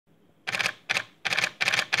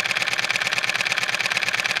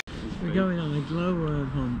going on a glowworm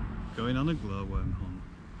hunt. Going on a glowworm hunt.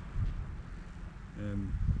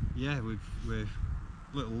 Yeah, we're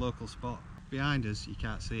little local spot. Behind us, you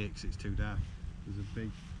can't see it because it's too dark. There's a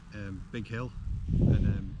big hill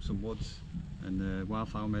and some woods and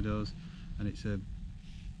wildflower meadows, and it's a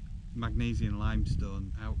magnesian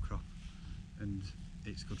limestone outcrop, and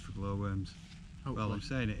it's good for glowworms. Hopefully. Well, I'm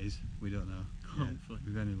saying it is. We don't know. Hopefully.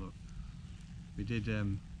 With any luck. We did.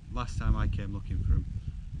 Last time I came looking for them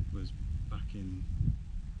was back in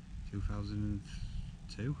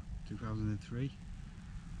 2002, 2003.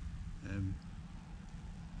 And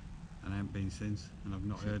I haven't been since, and I've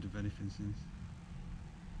not heard of anything since.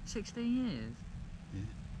 16 years? Yeah,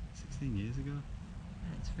 16 years ago.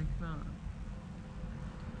 Let's think about it.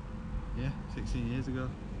 Yeah, 16 years ago.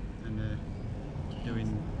 And doing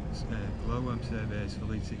glowworm surveys for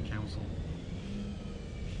Leeds City Council.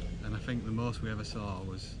 And I think the most we ever saw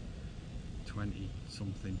was 20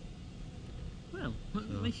 something. Well,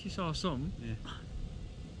 at least you saw some. Yeah.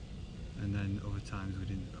 And then other times we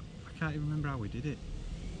didn't. I can't even remember how we did it.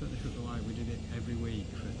 I don't know if it was like we did it every week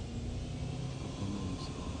for a couple of months,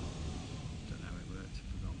 or I don't know how it worked, I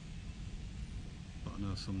forgot. But I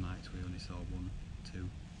know some nights we only saw 1, 2,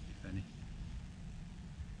 if any.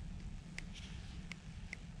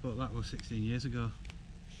 But that was 16 years ago,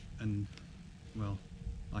 and well,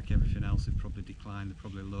 like everything else, they've probably declined. They're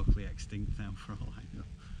probably locally extinct now, for all I know.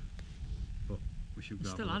 But we should go.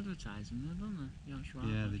 They're still advertising them, don't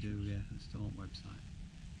they? Yeah, they do. Yeah, it's still on website.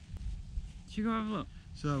 Should we go have a look?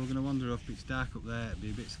 So we're going to wander up. It's dark up there. It'd be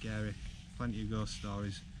a bit scary. Plenty of ghost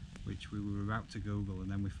stories, which we were about to Google,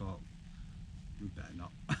 and then we thought we better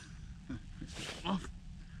not. Moth.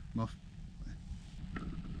 Moth.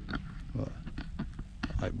 What?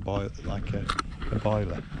 Like a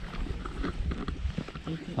boiler.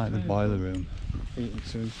 Like the boiler room. Heating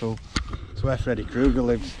swimming pool. It's where Freddy Krueger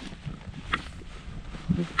lives.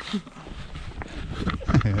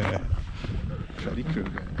 Freddy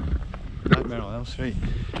Krueger. Nightmare on Elm Street.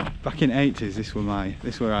 Back in the 80s, this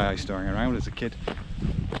were I used to hang around as a kid.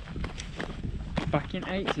 Back in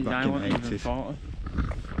 80s, Back I in wasn't 80s. even 40.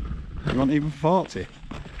 You weren't even 40?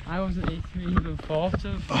 I wasn't even 40.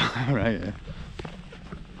 Right, yeah.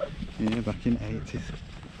 Yeah, back in the 80s.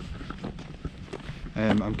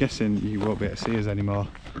 I'm guessing you won't be able to see us anymore.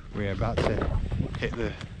 We're about to hit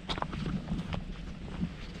the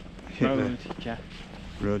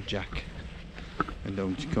road jack. And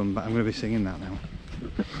don't you come back. I'm going to be singing that now.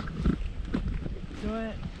 Do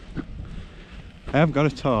it. I have got a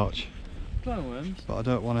torch, Glowworms. but I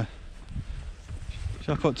don't want to.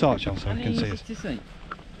 Shall I put a torch on so I can see us? To see?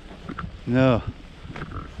 No.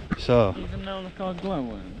 So Even though they're called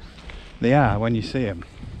glowworms. they are when you see them.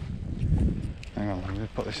 Hang on, I'm going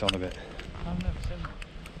to put this on a bit. I've never seen them.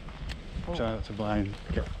 Oh. Try not to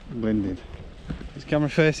get blinded. Is camera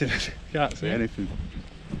facing us? Can't see anything.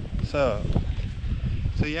 So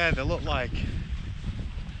yeah, they look like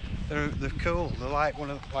they're cool. They're like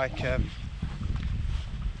one of oh man,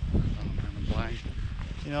 I'm blind.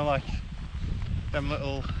 You know, like them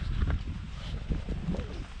little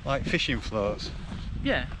like fishing floats.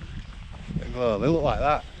 Yeah. That glow. They look like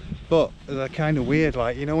that, but they're kind of weird.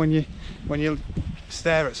 Like, you know, when you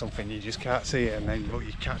stare at something, you just can't see it, and then but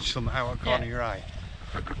you catch something out of the corner of your eye.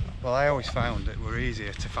 Well, I always found it were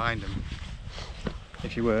easier to find them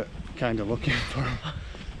if you were kind of looking for them.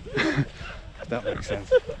 If that makes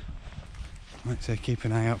sense. Let's say keep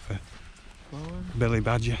an eye out for Billy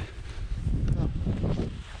Badger.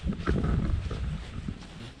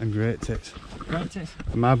 And great tits. Great tits.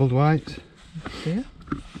 Marbled whites. Yeah.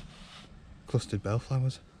 Clustered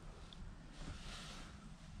bellflowers.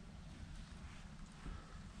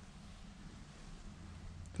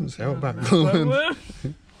 Doesn't say out about glowworms.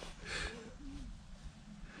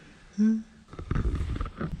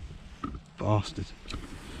 Bastard.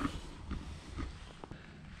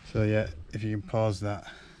 So yeah, if you can pause that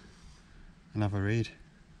and have a read.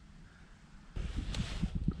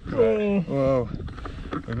 Right. Whoa,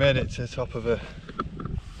 we made it to the top of the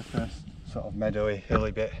first sort of meadowy,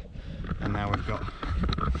 hilly bit, and now we've got,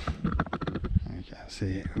 you can't see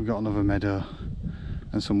it, we've got another meadow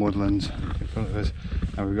and some woodlands in front of us,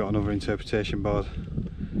 and we've got another interpretation board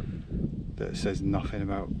that says nothing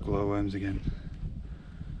about glowworms again.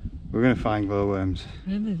 We're going to find glowworms,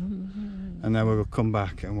 and then we'll come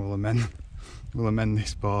back and we'll amend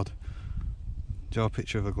this board. Draw a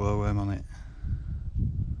picture of a glowworm on it.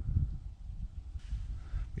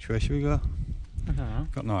 Which way should we go? I don't know.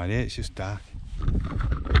 Got no idea, it's just dark.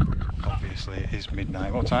 Obviously it is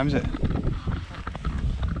midnight. What time is it?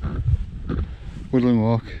 Woodland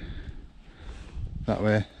walk. That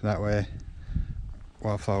way,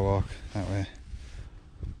 Wildflower walk, that way.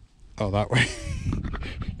 Oh, that way.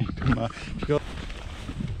 Go.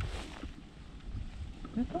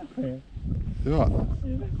 Do what?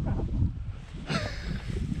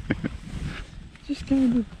 Just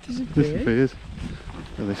kind of disappeared. Disappears.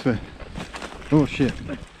 Go this way. Oh shit.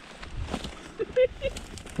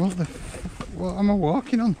 What the what am I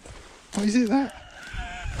walking on? What is it that?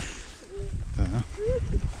 Don't know.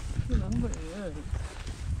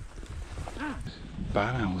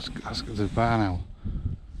 Barn owls. There's a barn owl.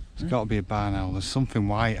 It's got to be a barn owl. There's something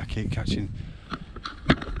white I keep catching.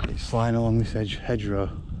 It's flying along this hedgerow.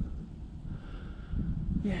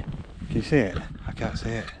 Yeah. Can you see it? I can't see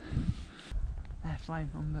it. They're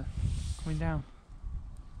flying under. Coming down.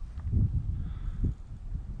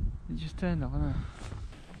 It just turned off, hasn't it?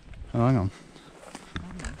 Oh, hang on.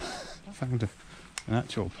 I found an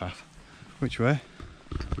actual path. Which way?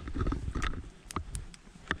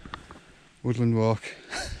 Woodland walk.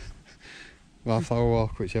 Wildflower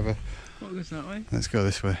walk, whichever. What goes that way? Let's go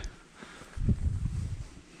this way.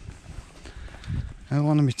 I don't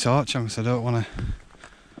want to be torch on because I don't want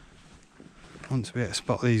to be able to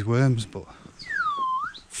spot these worms, but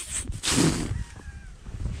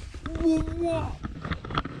What?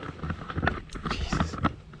 Jesus.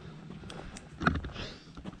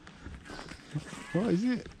 What is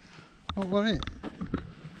it? What was it?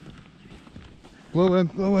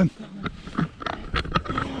 Glowworm, glowworm.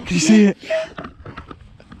 Can you see it?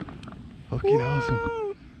 Fucking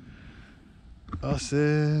awesome.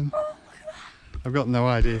 Awesome. I've got no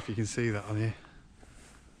idea if you can see that on here.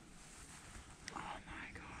 Oh my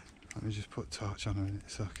god. Let me just put a torch on a minute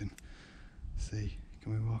so I can see.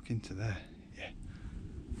 Can we walk into there? Yeah.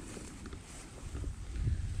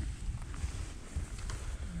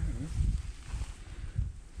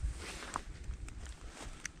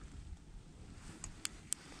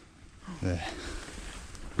 There.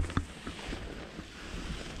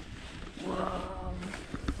 Whoa.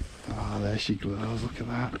 Oh, there she glows, look at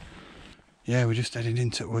that. Yeah, we're just heading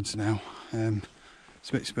into the woods now. It's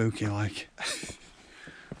a bit spooky like.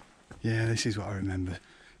 Yeah, this is what I remember.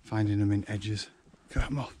 Finding them in edges. Look at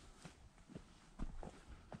that moth.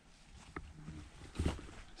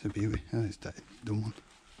 It's a beauty. Oh, it's done one.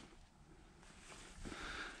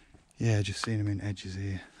 Yeah, just seeing them in edges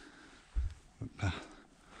here.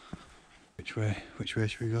 Which way? Which way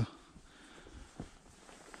should we go?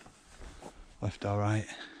 Left or right?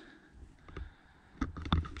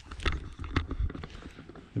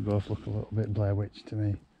 They both look a little bit Blair Witch to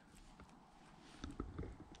me.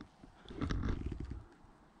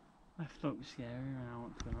 Left looks scary and I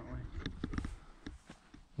want to go that way.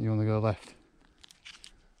 You want to go left?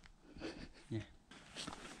 Yeah.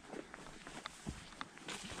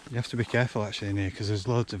 You have to be careful actually in here because there's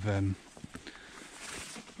loads of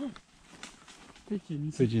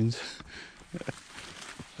Pigeons. pigeons.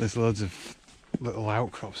 There's loads of little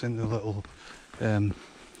outcrops in the little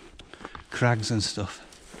crags and stuff.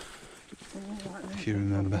 If you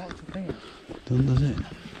remember. Does it?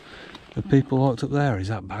 Have people walked up there? Is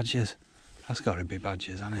that badgers? That's got to be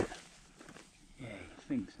badgers, hasn't it? Yeah, I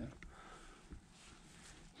think so.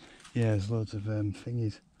 Yeah, there's loads of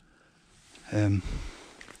thingies.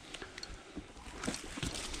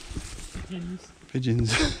 Pigeons.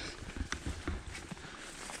 Pigeons.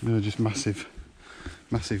 No, just massive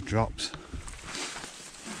drops.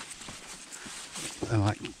 They're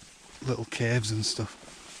like little caves and stuff.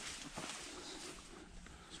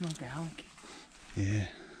 Smell garlic. Yeah.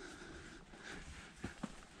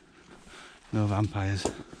 No vampires.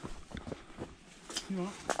 You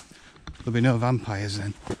what? There'll be no vampires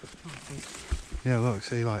then. Okay. Yeah, look,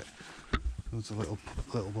 see, like loads of little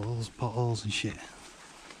balls, potholes and shit.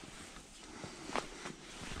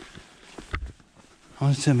 I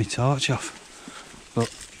want to turn my torch off, but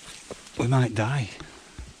we might die.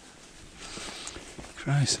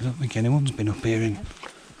 Christ, I don't think anyone's been up here in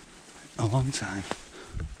a long time.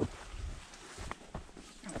 It's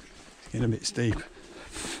getting a bit steep.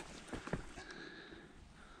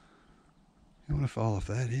 You want to fall off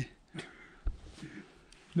there, do you?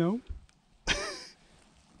 No.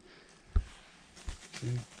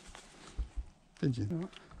 Pigeon. No. Can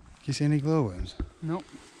you see any glowworms? No.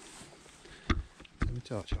 Turn my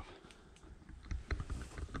torch off.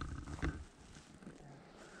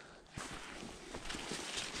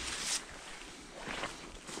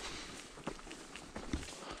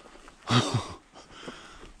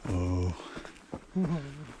 Oh.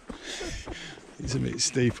 It's a bit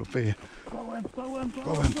steep up here.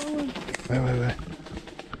 Where?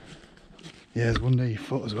 Yeah, there's one near your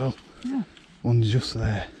foot as well. Yeah. One's just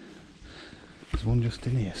there. There's one just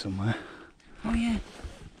in here somewhere. Oh yeah.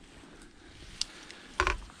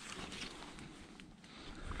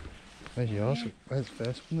 Where's yours? Where's the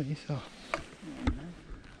first one that you saw?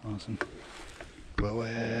 Awesome.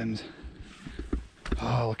 Glowworms.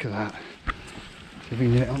 Oh, look at that. See if we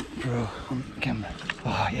can get it on camera.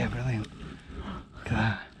 Oh yeah, brilliant. Look at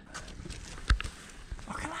that.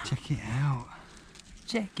 Look at that. Check it out.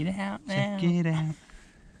 Check it out now. Check it out.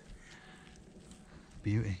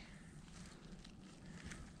 Beauty.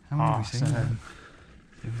 How many have we seen? Awesome.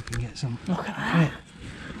 See if we can get some. Look at that.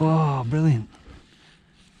 Oh, brilliant.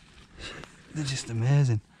 They're just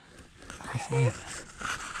amazing. Isn't it?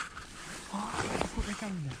 Oh, put the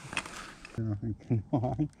camera down. I'm thinking,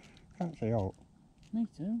 why? Can't see out. Me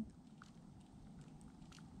too.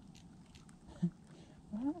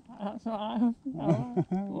 That's what I was.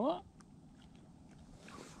 What?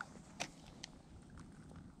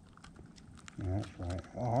 Yeah, that's right.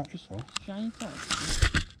 Oh, that's just so. Shiny touch.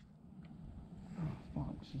 Oh,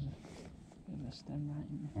 box is a bit of a stem right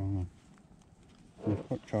in there. We'll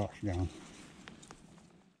put torch down.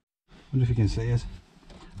 Wonder if you can see us.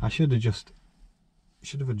 I should have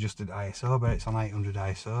adjusted ISO, but it's on 800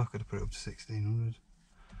 ISO. Could have put it up to 1600.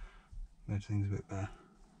 Made things a bit better.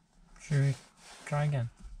 Should we try again?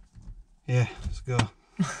 Yeah, let's go.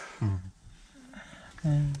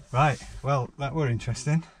 Right, well, that were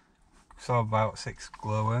interesting. Saw about 6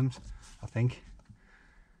 glowworms, I think.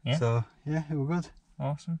 Yeah. So, yeah, it was good.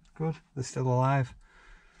 Awesome. Good. They're still alive.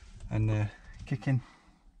 And kicking.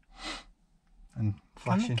 And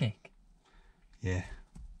flashing. Can they kick? Yeah.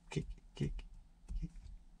 Kick, kick,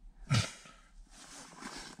 kick.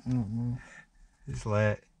 It's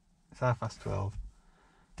late. It's 12:30.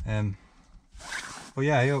 But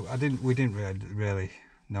yeah, we didn't really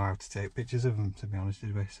know how to take pictures of them, to be honest,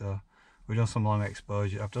 did we? So we've done some long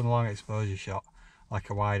exposure. I've done a long exposure shot, like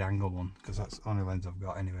a wide angle one, because that's the only lens I've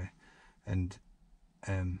got anyway. And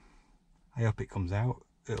I hope it comes out.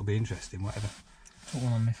 It'll be interesting, whatever. Put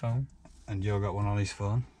one on my phone. And Joe got one on his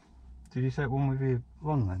phone. Did you take one with your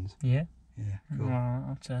long lens? Yeah. Yeah, cool. Well,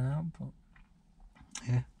 I'll turn out, but...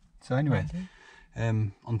 Yeah. So anyway,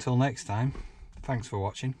 until next time, thanks for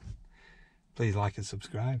watching. Please like and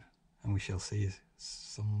subscribe, and we shall see you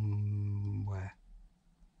somewhere.